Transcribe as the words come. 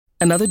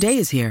Another day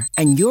is here,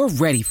 and you're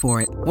ready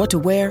for it. What to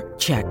wear?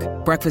 Check.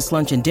 Breakfast,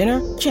 lunch, and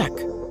dinner? Check.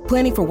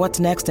 Planning for what's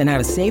next and how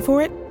to save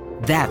for it?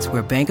 That's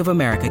where Bank of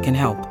America can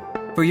help.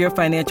 For your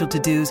financial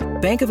to-dos,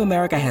 Bank of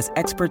America has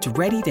experts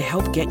ready to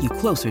help get you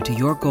closer to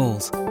your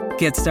goals.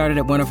 Get started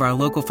at one of our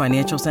local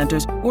financial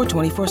centers or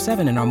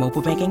 24/7 in our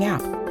mobile banking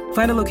app.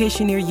 Find a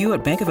location near you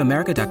at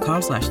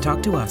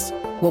bankofamerica.com/talktous.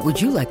 What would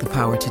you like the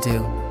power to do?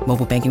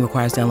 Mobile banking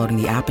requires downloading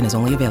the app and is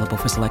only available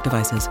for select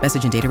devices.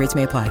 Message and data rates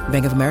may apply.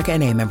 Bank of America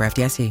N.A., member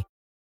FDIC.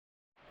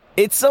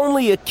 It's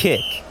only a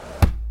kick,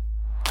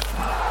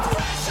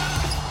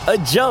 a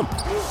jump,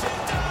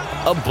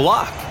 a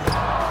block.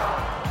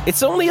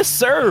 It's only a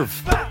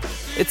serve.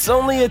 It's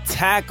only a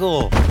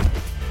tackle,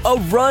 a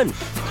run.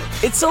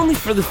 It's only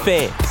for the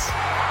fans.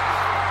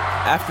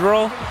 After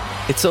all,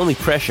 it's only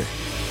pressure.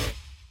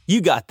 You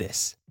got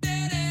this.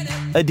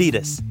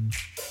 Adidas.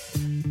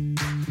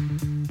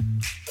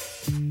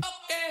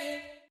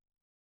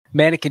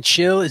 Manic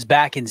Chill is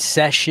back in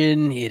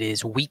session. It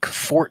is week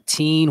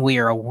 14. We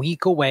are a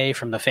week away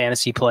from the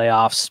fantasy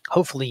playoffs.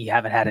 Hopefully you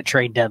haven't had a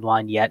trade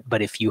deadline yet,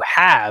 but if you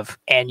have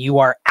and you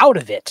are out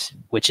of it,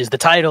 which is the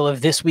title of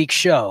this week's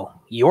show,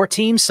 your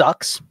team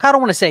sucks. I don't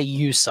want to say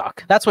you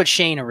suck. That's what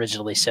Shane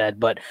originally said,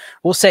 but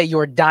we'll say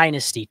your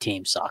dynasty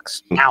team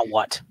sucks. Now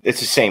what?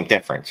 It's the same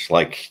difference.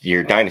 Like,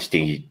 your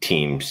dynasty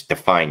teams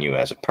define you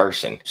as a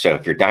person. So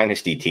if your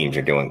dynasty teams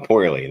are doing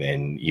poorly,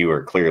 then you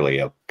are clearly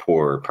a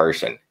poor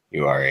person.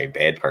 You are a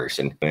bad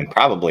person, and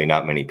probably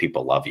not many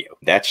people love you.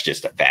 That's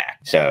just a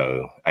fact.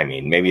 So, I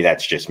mean, maybe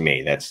that's just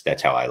me.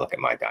 That's how I look at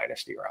my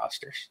dynasty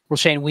rosters. Well,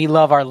 Shane, we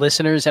love our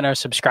listeners and our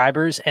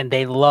subscribers, and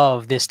they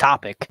love this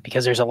topic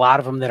because there's a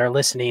lot of them that are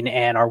listening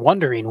and are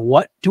wondering,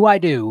 what do I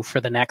do for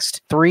the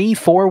next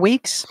 3-4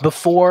 weeks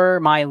before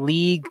my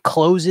league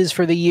closes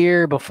for the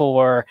year,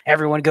 before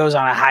everyone goes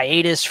on a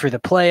hiatus for the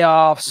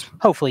playoffs?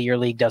 Hopefully your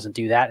league doesn't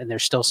do that and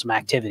there's still some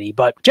activity,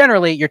 but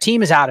generally your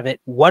team is out of it.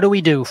 What do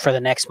we do for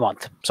the next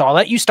month? So I'll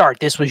let you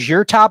start. This was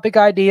your topic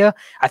idea.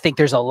 I think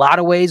there's a lot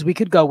of ways we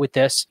could go with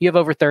this. You have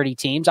over 30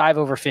 teams. I have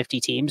over 50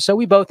 teams. So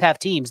we both have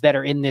teams that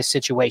are in this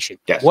situation.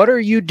 Yes. What are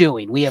you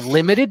doing? We have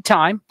limited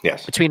time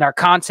between our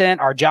content,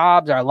 our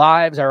jobs, our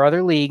lives, our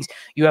other leagues.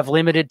 You have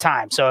limited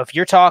time. So if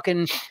you're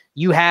talking,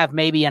 you have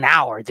maybe an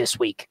hour this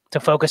week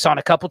to focus on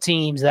a couple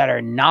teams that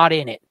are not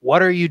in it.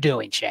 What are you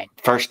doing, Shane?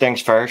 First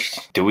things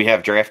first, do we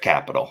have draft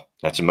capital?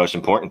 That's the most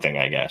important thing,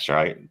 I guess,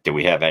 right? Do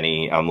we have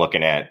any? I'm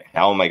looking at,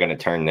 how am I going to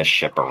turn this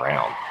ship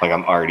around? Like,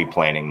 I'm already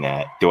planning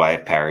that. Do I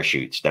have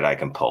parachutes that I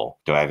can pull?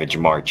 Do I have a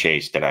Jamar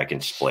Chase that I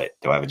can split?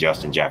 Do I have a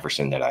Justin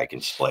Jefferson that I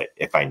can split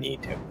if I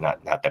need to?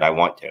 Not that I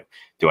want to.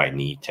 Do I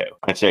need to?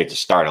 I'd say it's a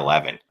start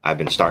 11. I've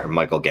been starting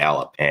Michael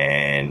Gallup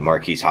and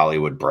Marquise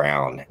Hollywood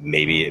Brown.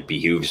 Maybe it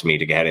behooves me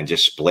to go ahead and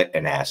just split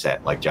an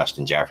asset like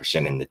Justin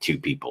Jefferson and the two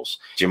peoples.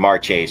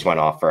 Jamar Chase went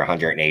off for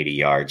 180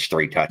 yards,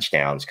 3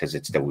 touchdowns, because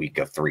it's the week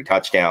of 3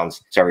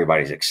 touchdowns. So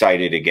everybody's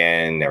excited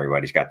again.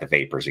 Everybody's got the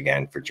vapors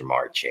again for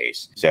Jamar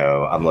Chase.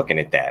 So I'm looking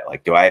at that.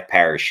 Like, do I have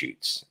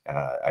parachutes?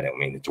 I don't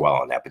mean to dwell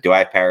on that, but do I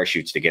have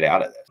parachutes to get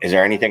out of this? Is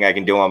there anything I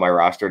can do on my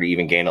roster to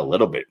even gain a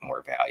little bit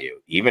more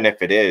value? Even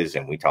if it is,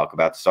 and we talk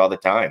about this all the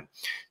time,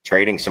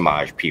 trading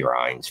Samaj P.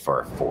 Rines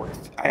for a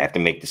 4th. I have to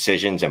make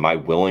decisions. Am I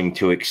willing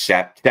to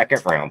accept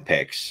second-round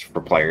picks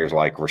for players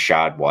like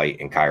Rashad White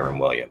and Kyron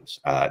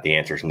Williams? The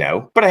answer is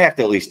no, but I have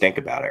to at least think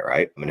about it,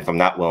 right? I mean, if I'm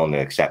not willing to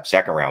accept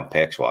second-round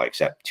picks, will I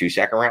accept 2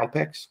 second-round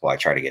picks? Will I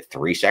try to get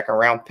 3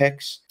 second-round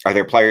picks? Are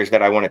there players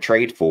that I want to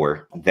trade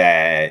for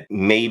that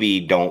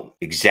maybe don't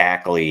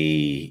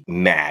exactly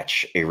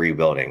match a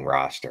rebuilding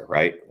roster,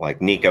 right?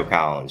 Like Nico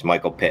Collins,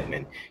 Michael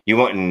Pittman. You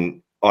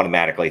wouldn't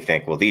automatically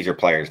think, well, these are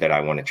players that I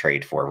want to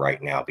trade for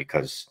right now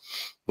because,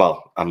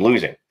 well, I'm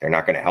losing. They're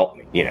not going to help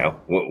me. You know,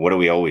 what do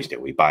we always do?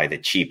 We buy the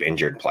cheap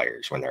injured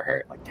players when they're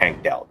hurt, like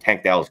Tank Dell.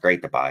 Tank Dell is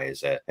great to buy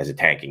as a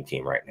tanking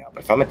team right now.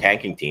 But if I'm a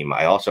tanking team,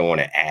 I also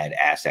want to add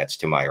assets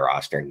to my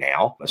roster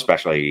now,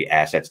 especially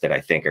assets that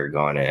I think are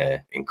going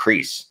to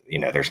increase. You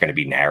know, there's going to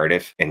be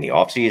narrative in the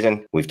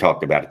offseason. We've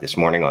talked about it this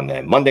morning on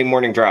the Monday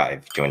Morning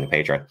Drive. Join the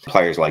Patreon.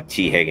 Players like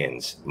T.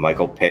 Higgins,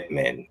 Michael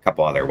Pittman, a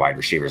couple other wide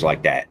receivers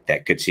like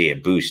that could see a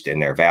boost in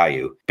their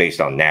value based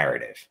on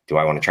narrative. Do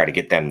I want to try to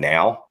get them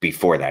now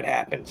before that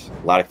happens?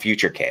 A lot of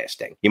future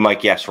casting. You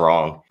might guess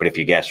wrong, but if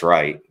you guess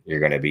right, you're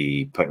going to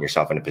be putting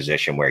yourself in a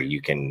position where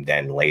you can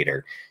then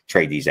later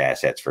trade these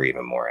assets for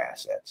even more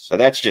assets. So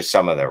that's just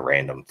some of the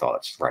random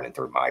thoughts running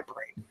through my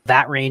brain.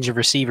 That range of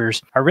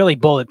receivers are really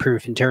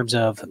bulletproof in terms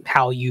of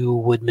how you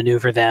would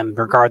maneuver them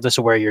regardless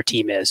of where your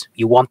team is.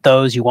 You want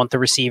those, you want the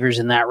receivers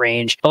in that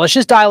range. But let's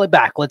just dial it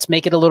back. Let's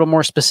make it a little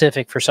more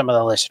specific for some of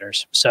the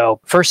listeners.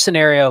 So first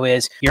scenario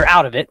is you're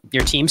out of it.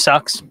 Your team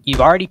sucks.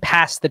 You've already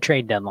passed the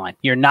trade deadline.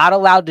 You're not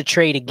allowed to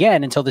trade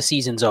again until the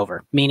season's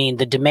over, meaning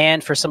the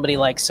demand for somebody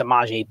like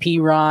Samaje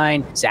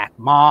Pirine, Zach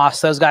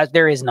Moss, those guys,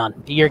 there is none.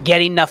 You're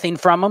getting nothing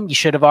from them. You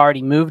should have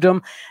already moved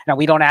them. Now,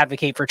 we don't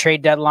advocate for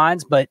trade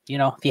deadlines, but,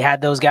 if you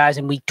had those guys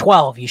in week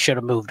 12, you should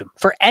have moved them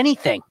for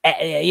anything.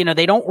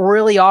 They don't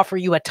really offer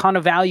you a ton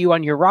of value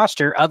on your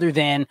roster other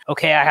than,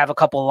 okay, I have a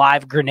couple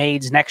live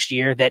grenades next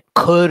year that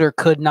could or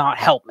could not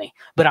help me,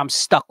 but I'm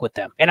stuck with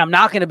them. And I'm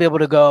not going to be able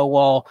to go,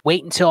 well,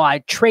 wait until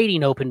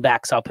trading open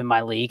backs up in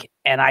my league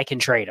and I can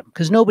trade them,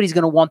 because nobody's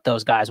going to want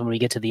those guys when we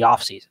get to the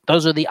offseason.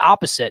 Those are the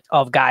opposite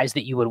of guys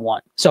that you would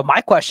want. So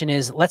my question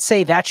is, let's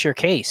say that's your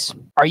case.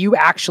 Are you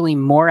actually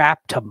more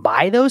apt to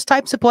buy those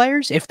types of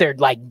players if they're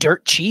like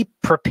dirt cheap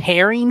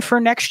preparing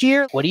for next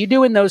year? What do you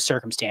do in those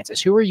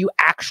circumstances? Who are you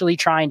actually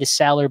trying to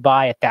sell or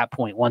buy at that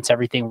point once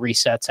everything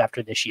resets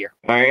after this year?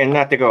 All right, and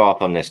not to go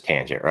off on this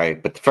tangent,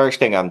 right? But the first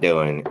thing I'm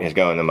doing is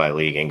going to my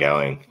league and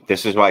going,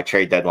 this is why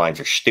trade deadlines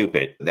are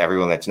stupid.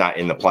 Everyone that's not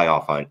in the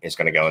playoff hunt is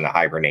going to go into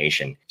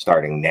hibernation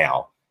starting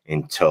now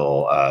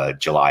until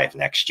July of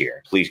next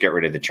year. Please get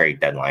rid of the trade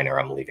deadline or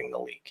I'm leaving the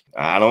league.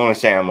 I don't want to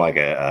say I'm like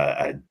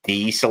a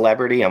D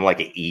celebrity. I'm like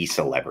an E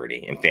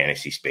celebrity in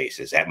fantasy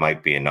spaces. That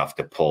might be enough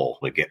to pull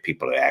to get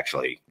people to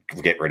actually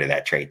get rid of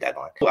that trade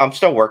deadline. I'm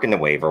still working the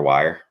waiver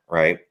wire,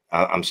 right?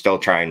 I'm still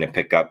trying to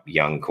pick up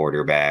young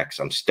quarterbacks.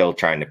 I'm still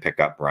trying to pick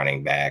up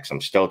running backs.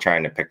 I'm still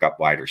trying to pick up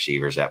wide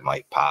receivers that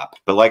might pop.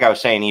 But like I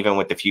was saying, even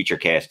with the future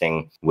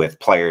casting with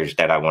players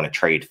that I want to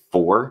trade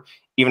for,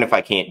 even if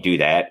I can't do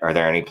that, are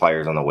there any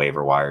players on the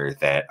waiver wire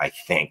that I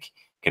think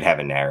could have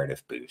a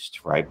narrative boost,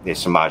 right? There's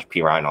Samaj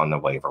Pirine on the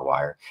waiver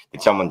wire.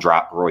 Did someone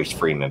drop Royce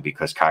Freeman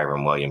because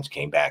Kyron Williams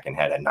came back and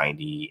had a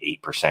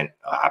 98%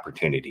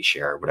 opportunity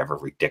share, or whatever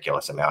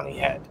ridiculous amount he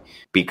had?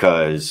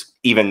 Because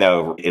even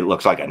though it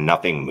looks like a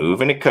nothing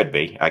move, and it could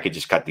be, I could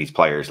just cut these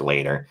players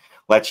later.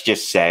 Let's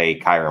just say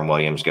Kyron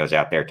Williams goes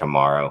out there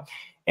tomorrow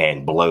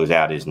and blows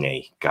out his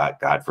knee. God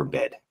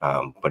forbid.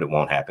 But it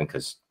won't happen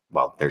because,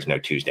 well, there's no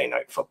Tuesday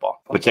night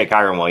football. But say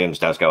Kyron Williams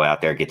does go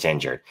out there, gets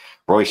injured.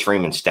 Royce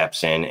Freeman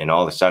steps in, and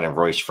all of a sudden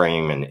Royce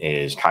Freeman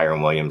is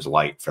Kyron Williams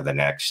light for the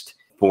next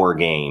 4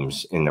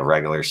 games in the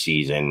regular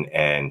season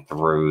and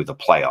through the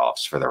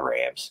playoffs for the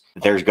Rams.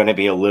 There's going to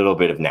be a little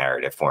bit of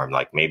narrative for him.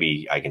 Like,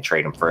 maybe I can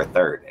trade him for a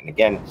third. And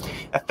again,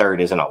 a third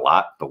isn't a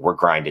lot, but we're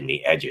grinding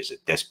the edges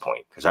at this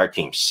point because our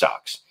team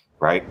sucks,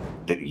 right?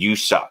 You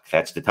suck.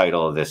 That's the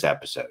title of this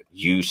episode.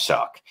 You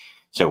suck.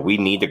 So we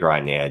need to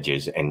grind the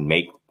edges and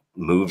make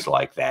moves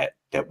like that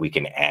we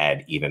can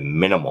add even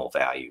minimal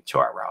value to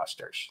our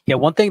rosters. Yeah,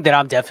 one thing that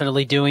I'm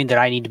definitely doing that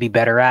I need to be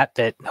better at,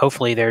 that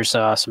hopefully there's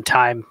some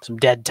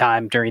dead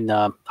time during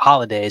the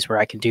holidays where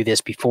I can do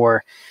this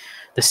before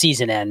the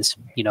season ends.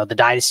 The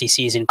Dynasty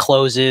season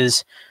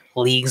closes,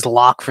 leagues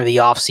lock for the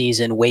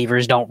offseason,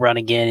 waivers don't run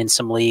again in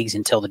some leagues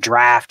until the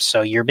draft.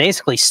 So you're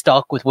basically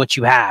stuck with what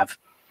you have.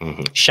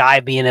 Shy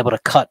of being able to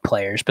cut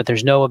players, but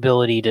there's no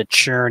ability to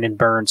churn and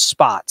burn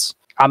spots.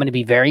 I'm going to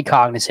be very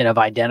cognizant of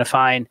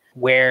identifying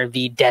where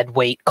the dead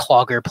weight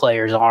clogger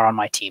players are on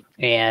my team.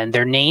 And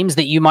they're names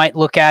that you might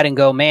look at and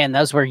go, man,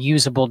 those were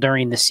usable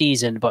during the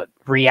season. But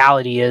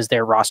reality is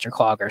they're roster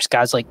cloggers.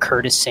 Guys like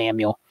Curtis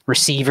Samuel,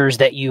 receivers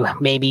that you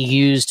maybe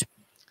used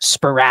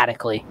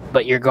sporadically,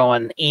 but you're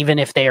going, even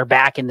if they are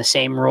back in the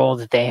same role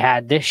that they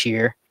had this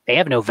year, they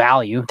have no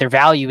value. Their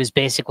value is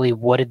basically,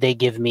 what did they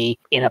give me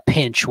in a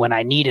pinch when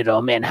I needed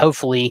them? And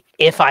hopefully,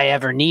 if I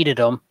ever needed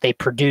them, they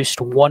produced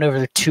 1 of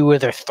the 2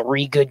 of the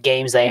 3 good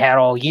games they had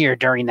all year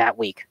during that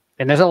week.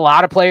 And there's a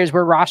lot of players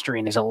we're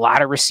rostering. There's a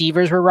lot of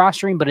receivers we're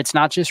rostering, but it's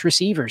not just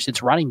receivers.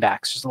 It's running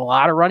backs. There's a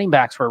lot of running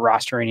backs we're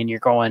rostering, and you're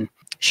going,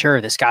 sure,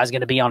 this guy's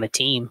going to be on a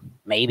team,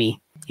 maybe.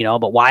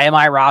 But why am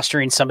I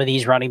rostering some of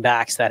these running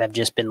backs that have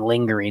just been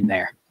lingering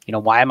there?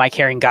 Why am I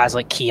carrying guys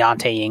like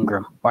Keontae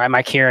Ingram? Why am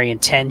I carrying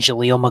 10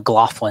 Jaleel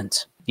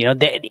McLaughlins?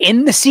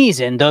 In the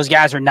season, those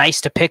guys are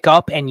nice to pick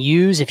up and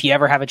use if you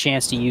ever have a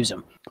chance to use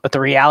them. But the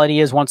reality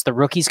is, once the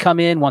rookies come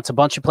in, once a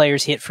bunch of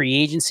players hit free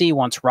agency,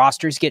 once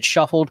rosters get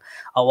shuffled,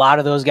 a lot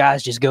of those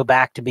guys just go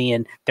back to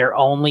being, they're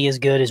only as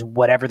good as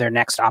whatever their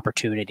next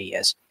opportunity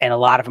is. And a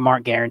lot of them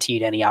aren't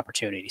guaranteed any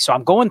opportunity. So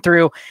I'm going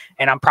through,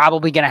 and I'm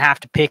probably going to have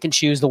to pick and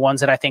choose the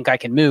ones that I think I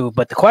can move.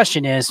 But the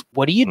question is,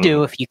 what do you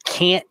do if you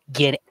can't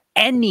get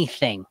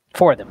anything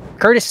for them?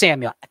 Curtis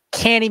Samuel,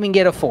 can't even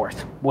get a 4th.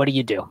 What do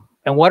you do?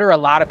 And what are a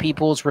lot of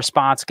people's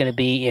response going to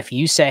be if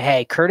you say,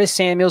 hey, Curtis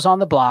Samuel's on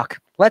the block?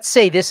 Let's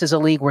say this is a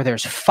league where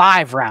there's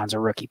 5 rounds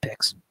of rookie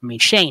picks. I mean,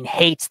 Shane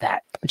hates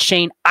that. But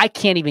Shane, I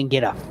can't even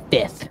get a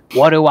 5th.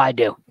 What do I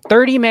do?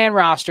 30-man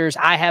rosters.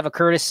 I have a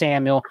Curtis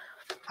Samuel.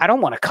 I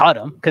don't want to cut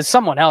him because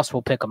someone else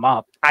will pick him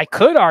up. I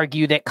could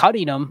argue that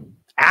cutting him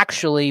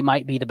actually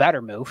might be the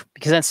better move,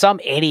 because then some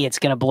idiot's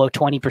going to blow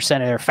 20%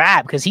 of their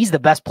fab because he's the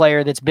best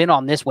player that's been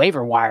on this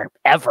waiver wire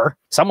ever.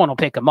 Someone will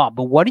pick him up.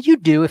 But what do you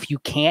do if you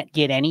can't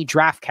get any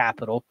draft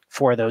capital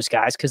for those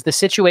guys? Because the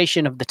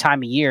situation of the time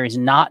of year is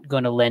not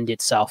going to lend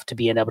itself to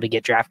being able to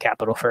get draft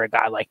capital for a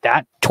guy like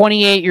that.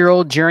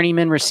 28-year-old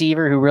journeyman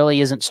receiver who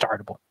really isn't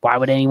startable. Why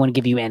would anyone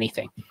give you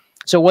anything?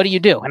 So what do you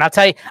do? And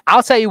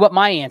I'll tell you what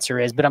my answer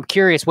is, but I'm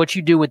curious what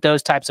you do with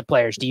those types of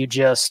players. Do you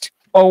just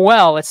Oh,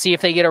 well, let's see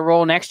if they get a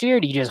role next year.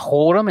 Do you just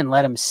hold them and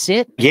let them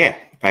sit? Yeah.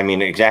 I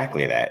mean,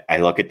 exactly that. I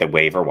look at the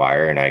waiver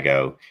wire and I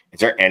go, is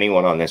there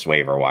anyone on this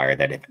waiver wire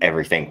that if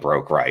everything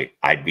broke right,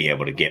 I'd be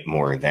able to get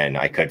more than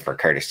I could for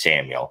Curtis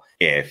Samuel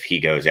if he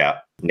goes out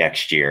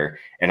next year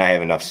and I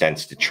have enough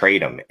sense to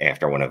trade him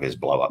after one of his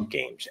blow up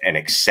games and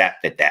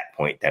accept at that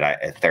point that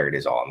a third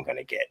is all I'm going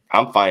to get.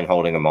 I'm fine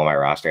holding him on my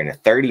roster in a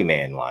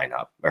 30-man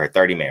lineup or a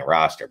 30-man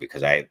roster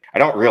because I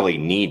don't really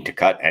need to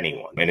cut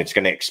anyone, and it's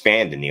going to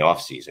expand in the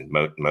offseason.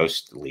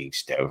 Most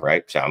leagues do,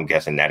 right? So I'm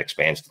guessing that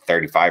expands to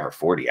 35 or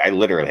 40. I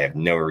literally have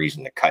no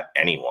reason to cut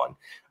anyone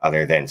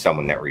other than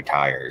someone that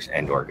retires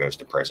and or goes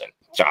to prison.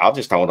 So I'll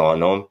just hold on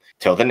to him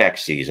till the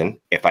next season.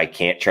 If I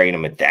can't trade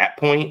him at that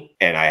point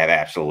and I have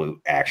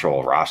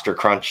actual roster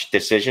crunch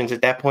decisions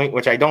at that point,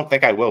 which I don't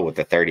think I will with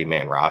the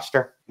 30-man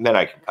roster, then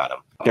I can cut him.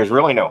 There's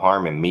really no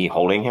harm in me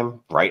holding him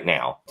right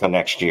now till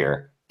next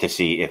year to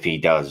see if he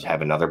does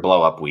have another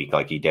blow-up week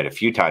like he did a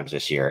few times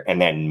this year,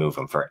 and then move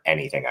him for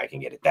anything I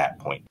can get at that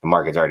point. The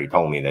market's already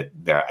told me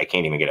that I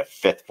can't even get a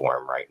fifth for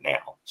him right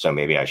now. So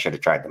maybe I should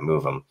have tried to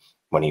move him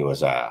when he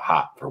was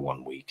hot for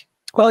 1 week.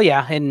 Well,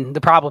 yeah, and the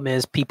problem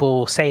is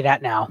people say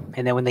that now,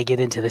 and then when they get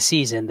into the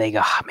season, they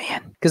go, oh,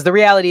 man. Because the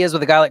reality is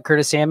with a guy like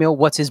Curtis Samuel,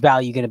 what's his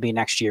value going to be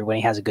next year when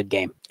he has a good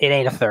game? It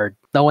ain't a third.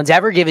 No one's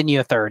ever given you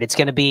a third. It's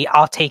going to be,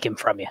 I'll take him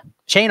from you.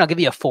 Shane, I'll give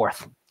you a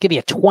fourth. Give you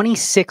a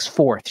 26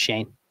 fourth,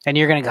 Shane. And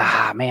you're going to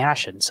go, man, I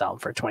shouldn't sell him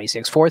for a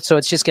 26 fourth. So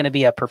it's just going to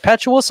be a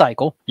perpetual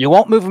cycle. You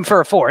won't move him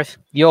for a fourth.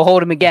 You'll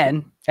hold him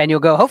again, and you'll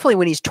go, hopefully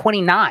when he's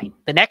 29,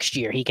 the next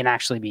year, he can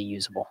actually be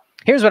usable.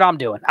 Here's what I'm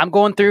doing. I'm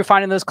going through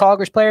finding those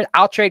Cloggers players.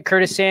 I'll trade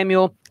Curtis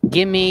Samuel.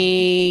 Give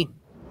me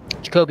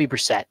Jacoby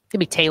Brissett. Give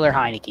me Taylor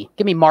Heineke.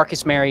 Give me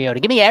Marcus Mariota.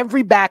 Give me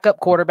every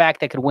backup quarterback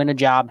that could win a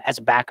job as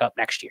a backup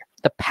next year.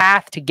 The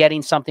path to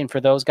getting something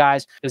for those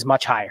guys is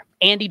much higher.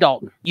 Andy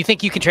Dalton. You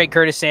think you can trade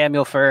Curtis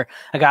Samuel for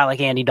a guy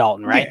like Andy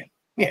Dalton, right?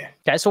 Yeah.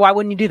 Okay, so why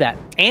wouldn't you do that?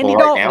 Andy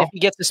Dalton, if he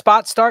gets a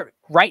spot start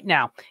right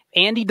now,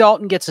 Andy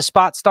Dalton gets a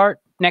spot start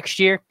next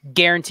year,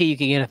 guarantee you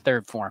can get a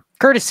third for him.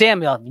 Curtis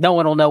Samuel, no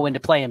one will know when to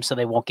play him, so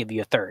they won't give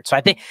you a third. So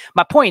I think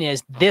my point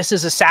is this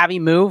is a savvy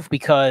move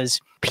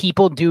because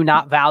people do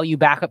not value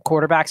backup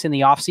quarterbacks in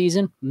the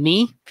offseason.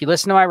 Me, if you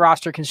listen to my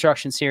roster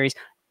construction series,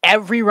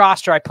 every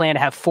roster I plan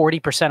to have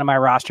 40% of my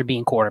roster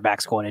being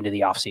quarterbacks going into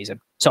the offseason.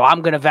 So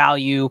I'm going to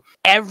value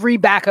every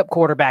backup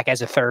quarterback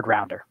as a third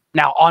rounder.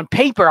 Now, on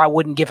paper, I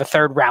wouldn't give a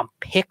third round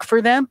pick for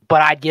them,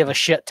 but I'd give a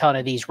shit ton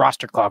of these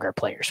roster clogger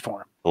players for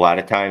them. A lot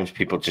of times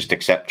people just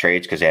accept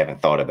trades because they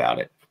haven't thought about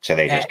it. So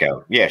they just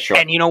go, yeah, sure.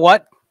 And you know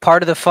what?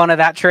 Part of the fun of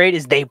that trade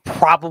is they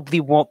probably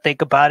won't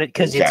think about it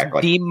because it's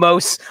the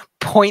most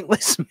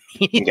pointless,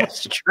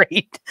 meaningless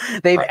trade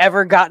they've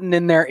ever gotten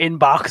in their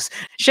inbox.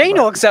 Shane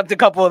will accept a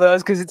couple of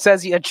those because it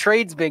says a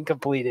trade's been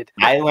completed.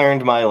 I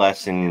learned my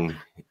lesson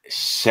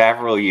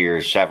several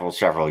years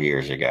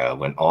ago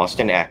when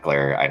Austin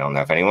Eckler, I don't know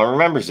if anyone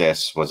remembers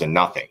this, was a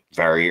nothing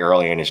very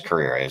early in his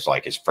career. It was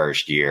like his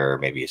first year,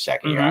 maybe his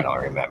second year. I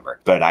don't remember.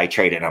 But I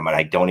traded him, and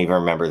I don't even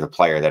remember the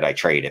player that I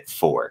traded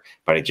for.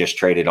 But I just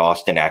traded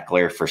Austin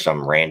Eckler for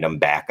some random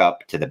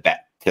backup to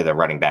the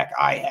running back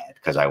I had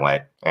because I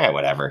went,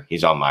 whatever.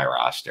 He's on my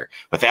roster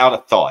without a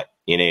thought.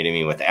 You know what I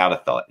mean? Without a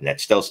thought. And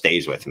that still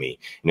stays with me.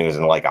 And it was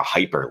in like a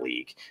hyper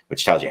league,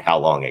 which tells you how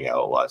long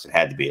ago it was. It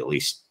had to be at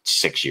least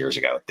 6 years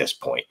ago at this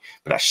point,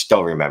 but I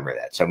still remember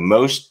that. So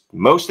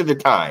most of the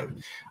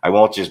time, I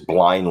won't just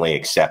blindly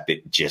accept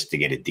it just to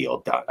get a deal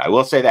done. I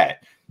will say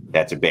that.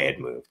 That's a bad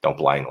move. Don't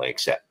blindly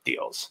accept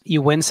deals.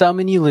 You win some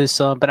and you lose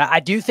some, but I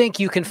do think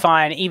you can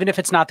find, even if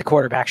it's not the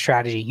quarterback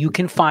strategy, you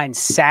can find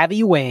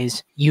savvy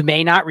ways. You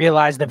may not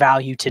realize the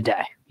value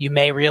today. You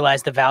may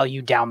realize the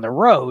value down the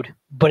road,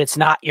 but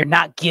you're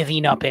not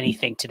giving up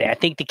anything today. I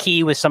think the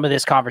key with some of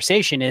this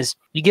conversation is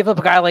you give up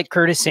a guy like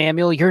Curtis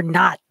Samuel, you're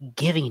not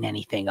giving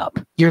anything up.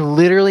 You're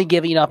literally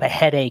giving up a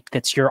headache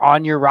you're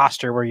on your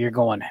roster where you're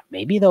going,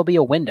 maybe there'll be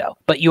a window.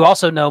 But you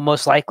also know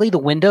most likely the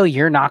window,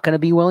 you're not going to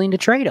be willing to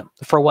trade him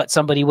for what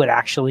somebody would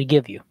actually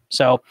give you.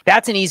 So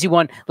that's an easy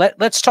one.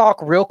 Let's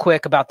talk real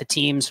quick about the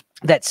teams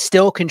that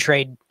still can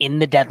trade in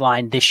the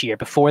deadline this year,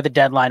 before the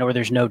deadline, or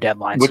there's no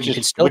deadline. So you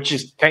can still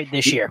trade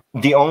this year.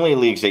 The only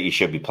leagues that you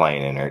should be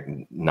playing in are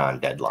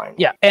non-deadline.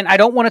 Yeah, and I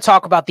don't want to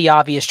talk about the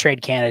obvious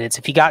trade candidates.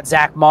 If you got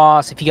Zach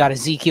Moss, if you got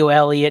Ezekiel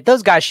Elliott,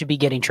 those guys should be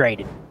getting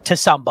traded to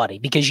somebody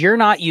because you're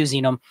not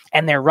using them,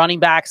 and they're running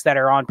backs that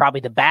are on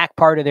probably the back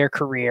part of their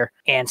career,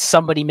 and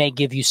somebody may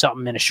give you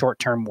something in a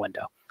short-term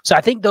window. So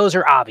I think those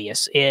are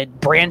obvious.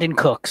 Brandon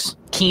Cooks,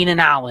 Keenan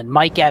Allen,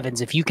 Mike Evans.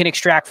 If you can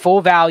extract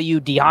full value,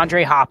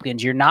 DeAndre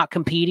Hopkins, you're not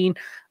competing.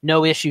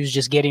 No issues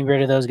just getting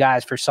rid of those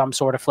guys for some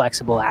sort of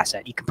flexible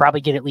asset. You can probably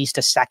get at least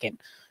a second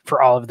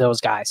for all of those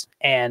guys,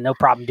 and no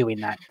problem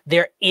doing that.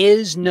 There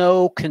is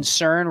no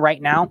concern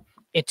right now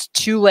It's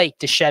too late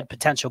to shed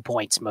potential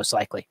points, most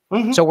likely.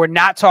 Mm-hmm. So we're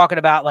not talking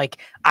about like,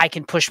 I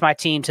can push my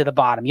team to the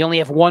bottom. You only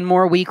have one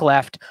more week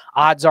left.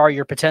 Odds are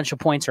your potential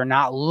points are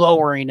not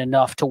lowering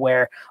enough to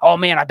where, oh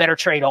man, I better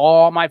trade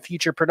all my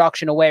future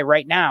production away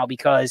right now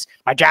because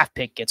my draft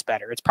pick gets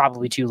better. It's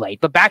probably too late.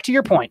 But back to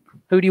your point,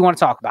 who do you want to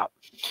talk about?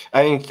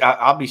 I mean,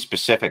 I'll be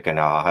specific and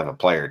I'll have a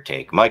player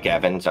take. Mike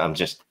Evans, I'm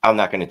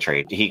not going to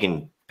trade. He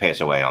can pass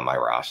away on my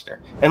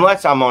roster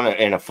unless I'm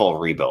in a full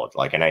rebuild,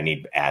 and I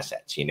need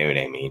assets. You know what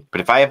I mean?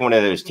 But if I have one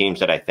of those teams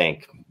that I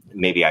think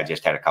maybe I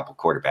just had a couple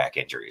quarterback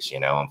injuries,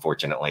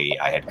 unfortunately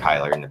I had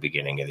Kyler in the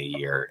beginning of the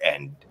year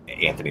and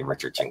Anthony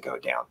Richardson go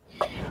down.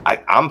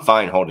 I'm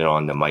fine holding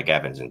on to Mike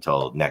Evans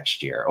until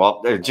next year. Well,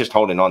 they're just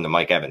holding on to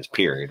Mike Evans,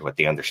 period, with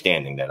the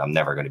understanding that I'm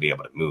never going to be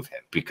able to move him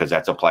because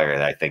that's a player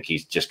that I think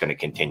he's just going to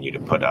continue to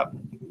put up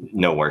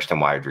no worse than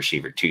wide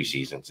receiver 2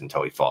 seasons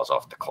until he falls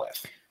off the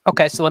cliff.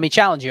 Okay, so let me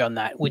challenge you on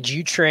that. Would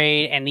you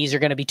trade, and these are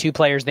going to be 2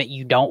 players that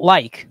you don't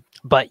like,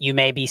 but you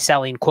may be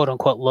selling quote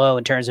unquote low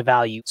in terms of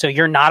value. So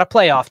you're not a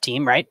playoff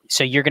team, right?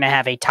 So you're going to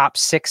have a top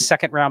 6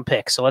 second round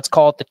pick. So let's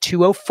call it the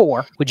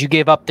 204. Would you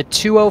give up the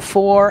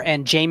 204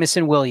 and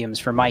Jamison Williams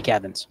for Mike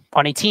Evans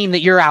on a team that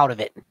you're out of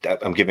it?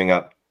 I'm giving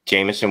up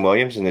Jamison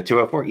Williams in the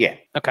 204? Yeah.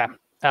 Okay.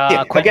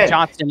 Quentin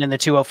Johnston in the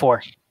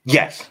 204.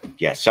 Yes.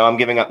 So I'm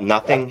giving up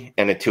nothing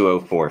and a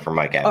 204 for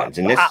Mike Evans.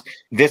 And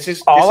this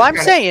is all I'm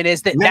saying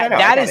is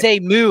that is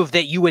a move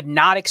that you would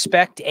not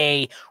expect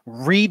a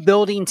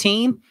rebuilding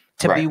team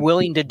to be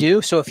willing to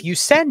do. So if you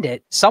send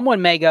it,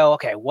 someone may go,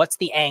 okay, what's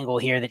the angle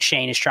here that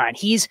Shane is trying?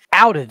 He's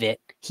out of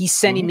it. He's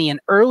sending me an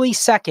early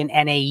second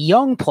and a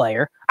young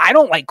player. I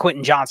don't like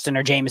Quentin Johnston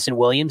or Jamison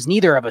Williams.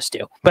 Neither of us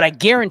do. But I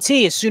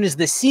guarantee as soon as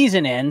the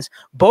season ends,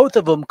 both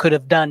of them could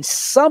have done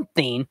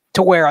something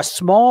to where a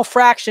small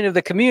fraction of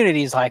the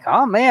community is like,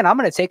 oh man, I'm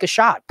going to take a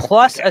shot.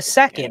 Plus a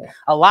second.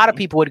 A lot of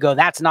people would go,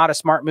 that's not a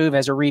smart move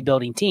as a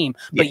rebuilding team.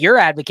 But you're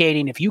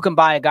advocating if you can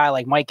buy a guy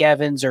like Mike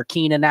Evans or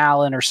Keenan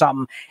Allen or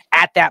something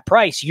at that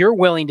price, you're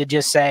willing to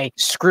just say,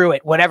 screw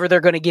it. Whatever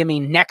they're going to give me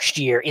next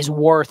year is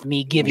worth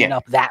me giving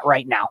up that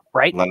right now,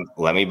 right?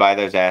 Let me buy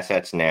those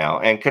assets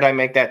now. And could I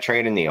make that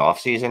trade in the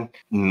offseason?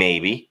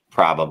 Maybe.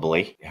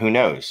 Probably. Who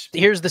knows?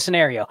 Here's the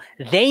scenario.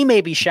 They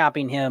may be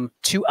shopping him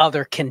to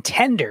other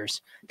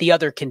contenders. The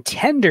other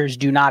contenders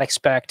do not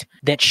expect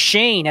that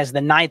Shane, as the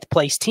 9th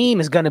place team,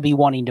 is going to be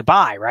wanting to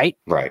buy, right?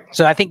 Right.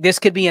 So I think this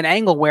could be an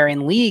angle where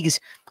in leagues,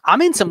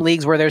 I'm in some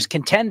leagues where there's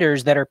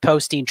contenders that are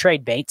posting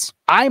trade baits.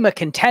 I'm a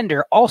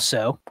contender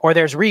also, or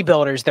there's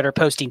rebuilders that are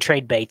posting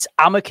trade baits.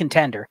 I'm a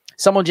contender.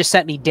 Someone just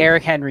sent me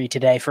Derrick Henry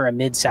today for a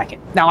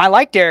mid-second. Now, I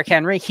like Derrick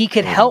Henry. He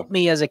could help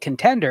me as a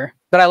contender.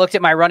 But I looked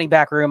at my running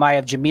back room. I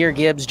have Jahmyr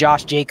Gibbs,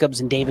 Josh Jacobs,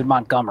 and David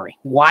Montgomery.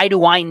 Why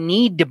do I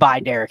need to buy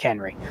Derrick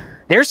Henry?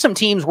 There's some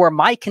teams where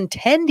my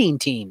contending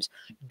teams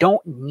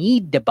don't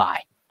need to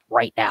buy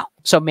right now.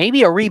 So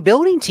maybe a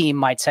rebuilding team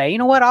might say, you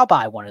know what, I'll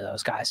buy one of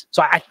those guys.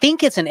 So I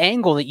think it's an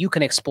angle that you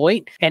can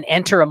exploit and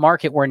enter a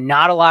market where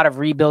not a lot of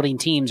rebuilding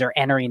teams are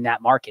entering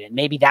that market. And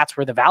maybe that's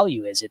where the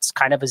value is. It's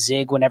kind of a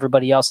zig when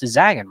everybody else is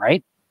zagging,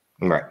 right?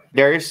 Right.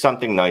 There is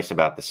something nice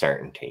about the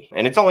certainty.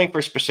 And it's only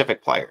for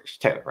specific players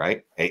too,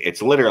 right?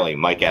 It's literally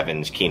Mike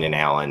Evans, Keenan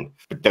Allen,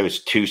 but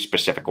those 2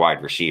 specific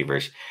wide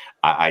receivers,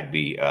 I'd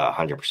be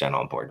 100%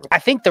 on board with. I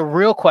think the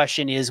real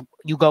question is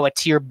you go a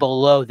tier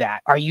below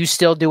that. Are you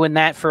still doing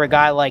that for a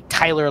guy like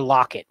Tyler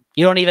Lockett?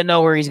 You don't even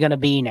know where he's going to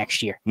be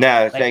next year.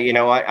 No, so you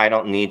know what? I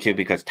don't need to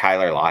because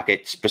Tyler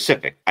Lockett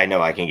specific. I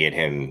know I can get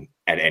him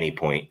at any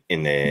point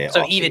in the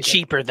so even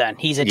cheaper then.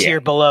 He's a tier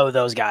below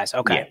those guys.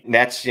 Okay. Yeah,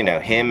 that's,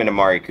 him and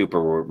Amari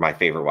Cooper were my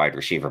favorite wide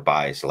receiver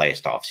buys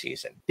last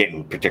offseason.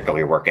 Didn't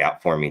particularly work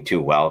out for me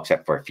too well,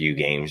 except for a few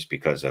games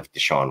because of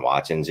Deshaun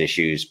Watson's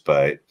issues,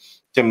 but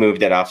it's a move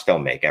that I'll still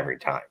make every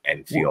time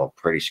and feel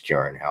pretty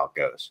secure in how it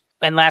goes.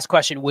 And last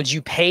question, would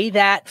you pay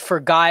that for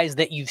guys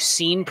that you've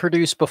seen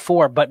produce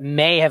before, but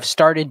may have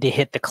started to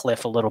hit the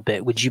cliff a little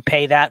bit? Would you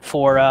pay that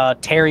for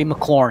Terry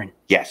McLaurin?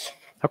 Yes.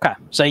 Okay.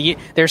 So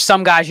there's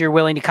some guys you're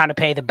willing to kind of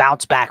pay the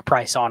bounce back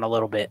price on a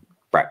little bit.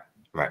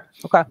 Right.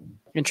 Okay.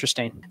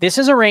 Interesting. This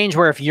is a range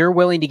where if you're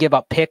willing to give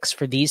up picks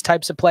for these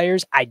types of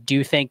players, I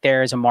do think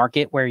there is a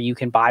market where you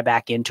can buy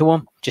back into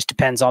them. Just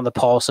depends on the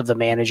pulse of the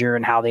manager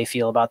and how they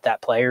feel about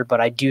that player.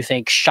 But I do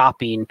think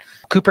shopping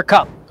Cooper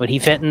Kupp, would he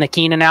fit in the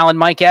Keenan Allen,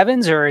 Mike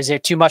Evans, or is there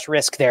too much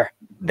risk there?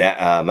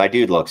 That my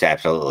dude looks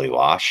absolutely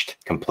washed,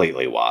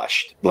 completely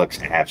washed. Looks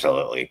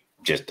absolutely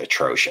just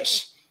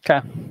atrocious.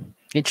 Okay.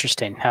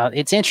 Interesting.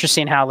 It's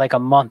interesting how like a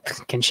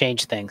month can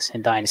change things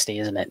in Dynasty,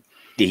 isn't it?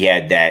 He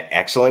had that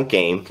excellent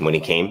game when he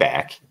came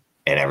back,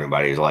 and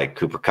everybody's like,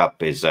 Cooper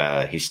Kupp is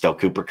he's still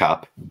Cooper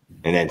Kupp.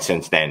 And then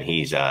since then,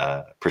 he's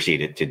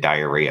proceeded to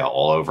diarrhea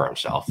all over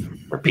himself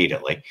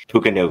repeatedly.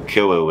 Puka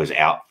Nacua was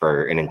out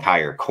for an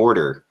entire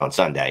quarter on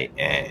Sunday,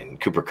 and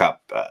Cooper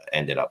Kupp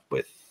ended up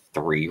with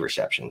 3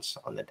 receptions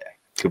on the day.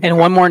 And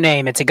one more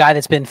name. It's a guy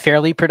that's been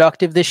fairly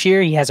productive this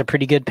year. He has a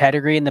pretty good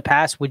pedigree in the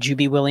past. Would you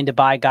be willing to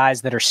buy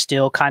guys that are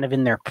still kind of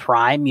in their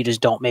prime? You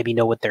just don't maybe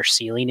know what their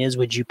ceiling is.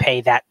 Would you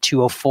pay that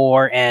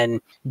 204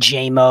 and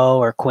J-Mo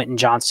or Quentin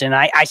Johnston?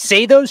 I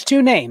say those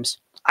two names.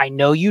 I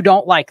know you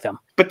don't like them.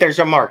 But there's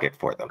a market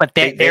for them. But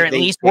they're at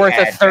least worth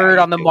a third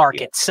on the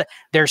market. So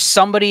there's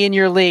somebody in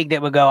your league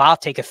that would go,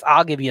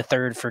 I'll give you a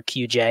third for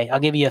QJ. I'll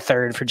give you a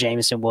third for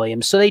Jameson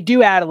Williams. So they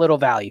do add a little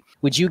value.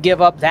 Would you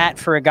give up that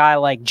for a guy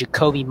like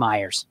Jacoby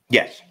Myers?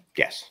 Yes.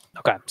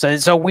 Okay.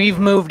 So we've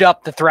moved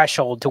up the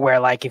threshold to where,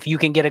 like, if you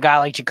can get a guy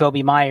like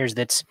Jacoby Myers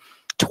that's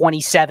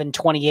 27,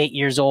 28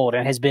 years old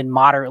and has been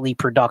moderately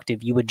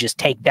productive, you would just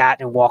take that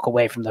and walk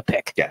away from the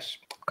pick. Yes.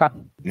 Okay.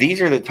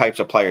 These are the types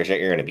of players that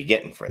you're going to be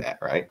getting for that,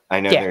 right? I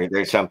know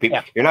there's some people.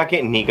 Yeah. You're not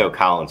getting Nico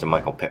Collins and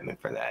Michael Pittman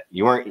for that.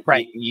 You weren't.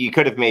 Right. You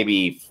could have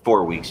maybe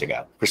 4 weeks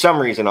ago. For some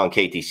reason on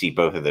KTC,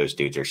 both of those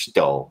dudes are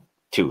still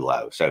too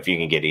low. So if you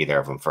can get either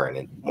of them for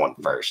one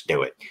first,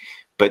 do it.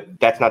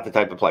 But that's not the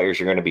type of players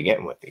you're going to be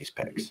getting with these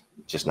picks.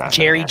 Just not.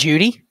 Jerry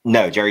Jeudy?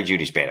 No, Jerry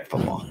Judy's bad at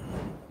football.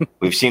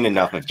 We've seen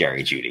enough of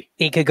Jerry Jeudy.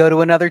 He could go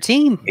to another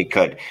team. He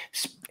could.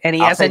 And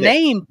he has a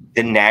name.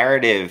 The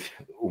narrative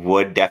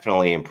would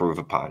definitely improve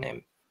upon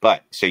him.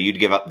 But so you'd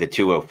give up the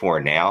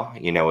 204 now.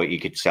 You know what you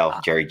could sell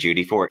Jerry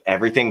Jeudy for?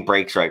 Everything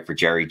breaks right for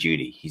Jerry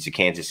Jeudy. He's a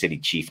Kansas City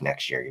Chief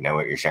next year. You know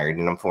what you're selling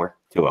him for?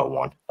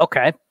 201.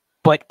 Okay.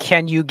 But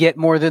can you get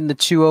more than the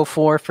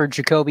 204 for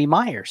Jacoby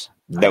Myers?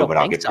 No, but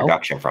I'll get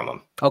production from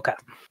him. Okay.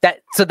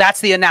 So that's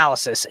the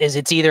analysis. Is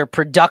it's either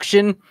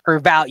production or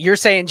value. You're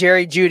saying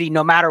Jerry Jeudy,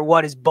 no matter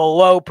what, is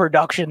below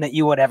production that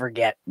you would ever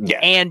get. Yeah.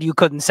 And you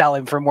couldn't sell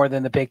him for more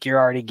than the pick you're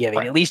already giving.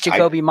 Right. At least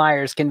Jacoby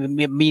Myers can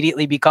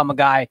immediately become a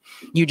guy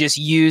you just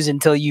use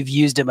until you've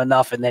used him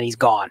enough and then he's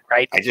gone,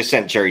 right? I just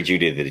sent Jerry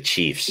Jeudy to the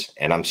Chiefs,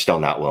 and I'm still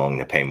not willing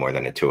to pay more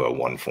than a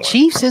 201 for him.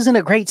 Chiefs isn't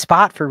a great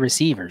spot for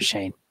receivers,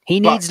 Shane. He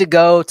needs to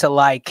go to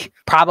like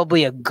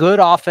probably a good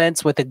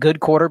offense with a good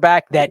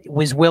quarterback that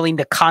was willing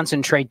to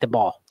concentrate the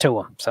ball to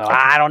him. So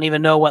I don't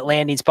even know what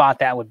landing spot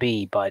that would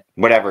be, but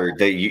whatever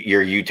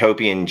your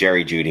utopian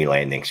Jerry Jeudy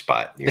landing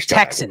spot. The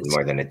Texans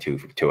more than a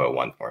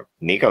 201 for him.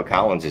 Nico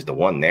Collins is the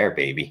one there,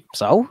 baby.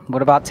 So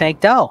what about Tank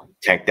Dell?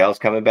 Tank Dell's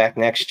coming back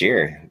next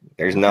year.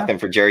 There's nothing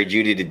for Jerry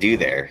Jeudy to do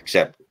there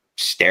except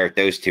stare at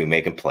those two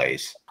making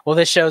plays. Well,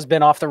 this show's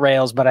been off the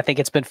rails, but I think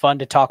it's been fun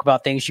to talk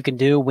about things you can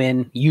do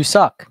when you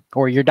suck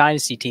or your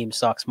dynasty team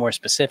sucks more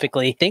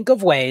specifically. Think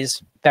of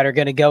ways that are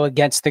going to go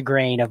against the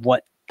grain of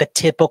what the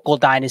typical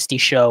dynasty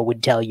show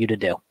would tell you to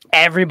do.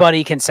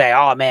 Everybody can say,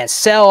 oh man,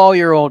 sell all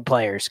your old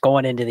players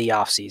going into the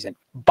offseason.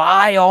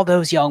 Buy all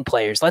those young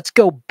players. Let's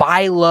go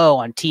buy low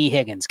on T.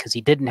 Higgins because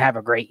he didn't have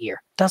a great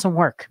year. Doesn't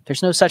work.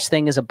 There's no such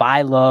thing as a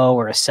buy low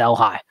or a sell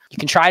high. You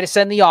can try to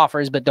send the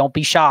offers, but don't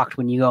be shocked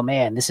when you go,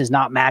 man, this is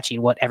not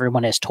matching what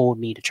everyone has told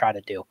me to try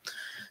to do.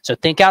 So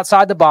think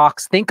outside the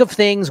box. Think of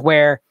things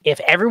where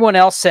if everyone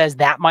else says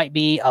that might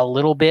be a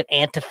little bit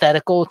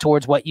antithetical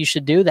towards what you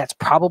should do, that's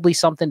probably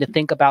something to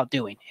think about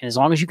doing. And as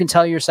long as you can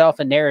tell yourself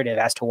a narrative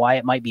as to why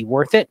it might be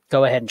worth it,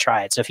 go ahead and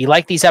try it. So if you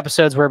like these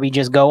episodes where we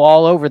just go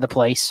all over the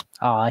place,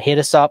 hit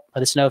us up.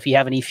 Let us know if you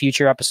have any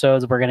future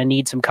episodes. We're going to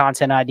need some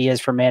content ideas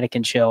for Maniac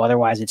Chill.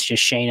 Otherwise, it's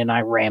just Shane and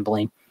I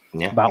rambling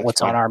about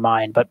what's on our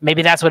mind, but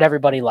maybe that's what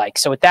everybody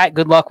likes. So with that,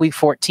 good luck week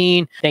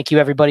 14. Thank you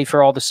everybody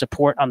for all the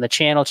support on the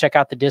channel. Check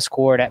out the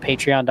Discord at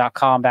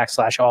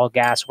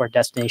patreon.com/allgas or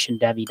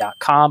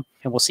destinationdevi.com.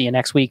 And we'll see you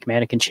next week.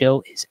 Maniac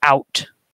Chill is out.